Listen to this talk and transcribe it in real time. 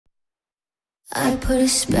I put a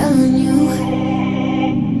spell on you,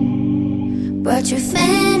 brought your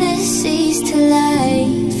fantasies to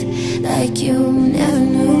life like you never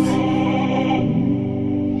knew.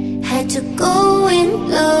 Had to go and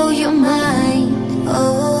blow your mind.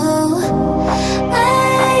 Oh,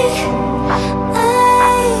 I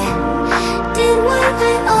did what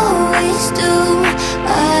I always do.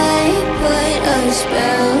 I put a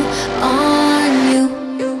spell on you.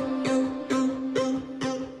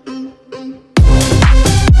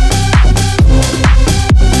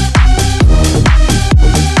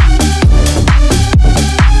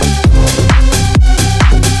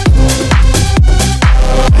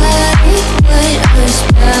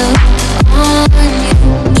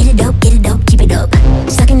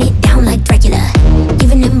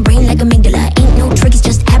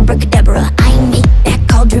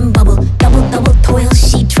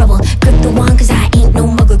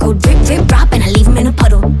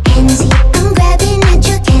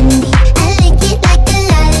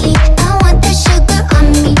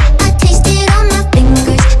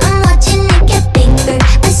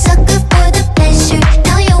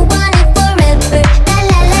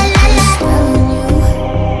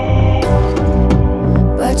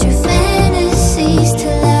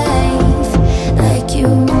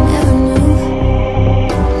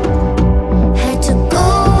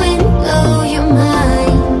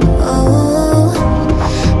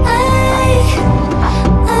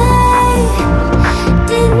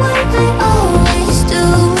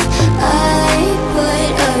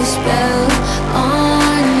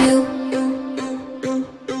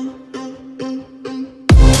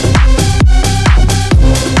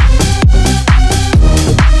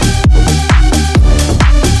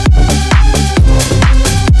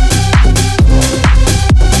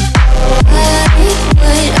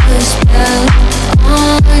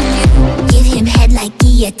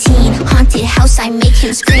 Haunted house, I make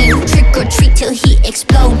him scream. Trick or treat till he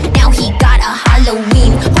explode. Now he got a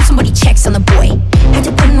Halloween. Hope somebody checks on the boy. Had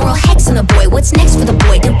to put an oral hex on the boy. What's next for the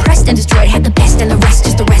boy? Depressed and destroyed. Had the best and the rest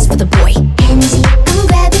is the rest for the boy.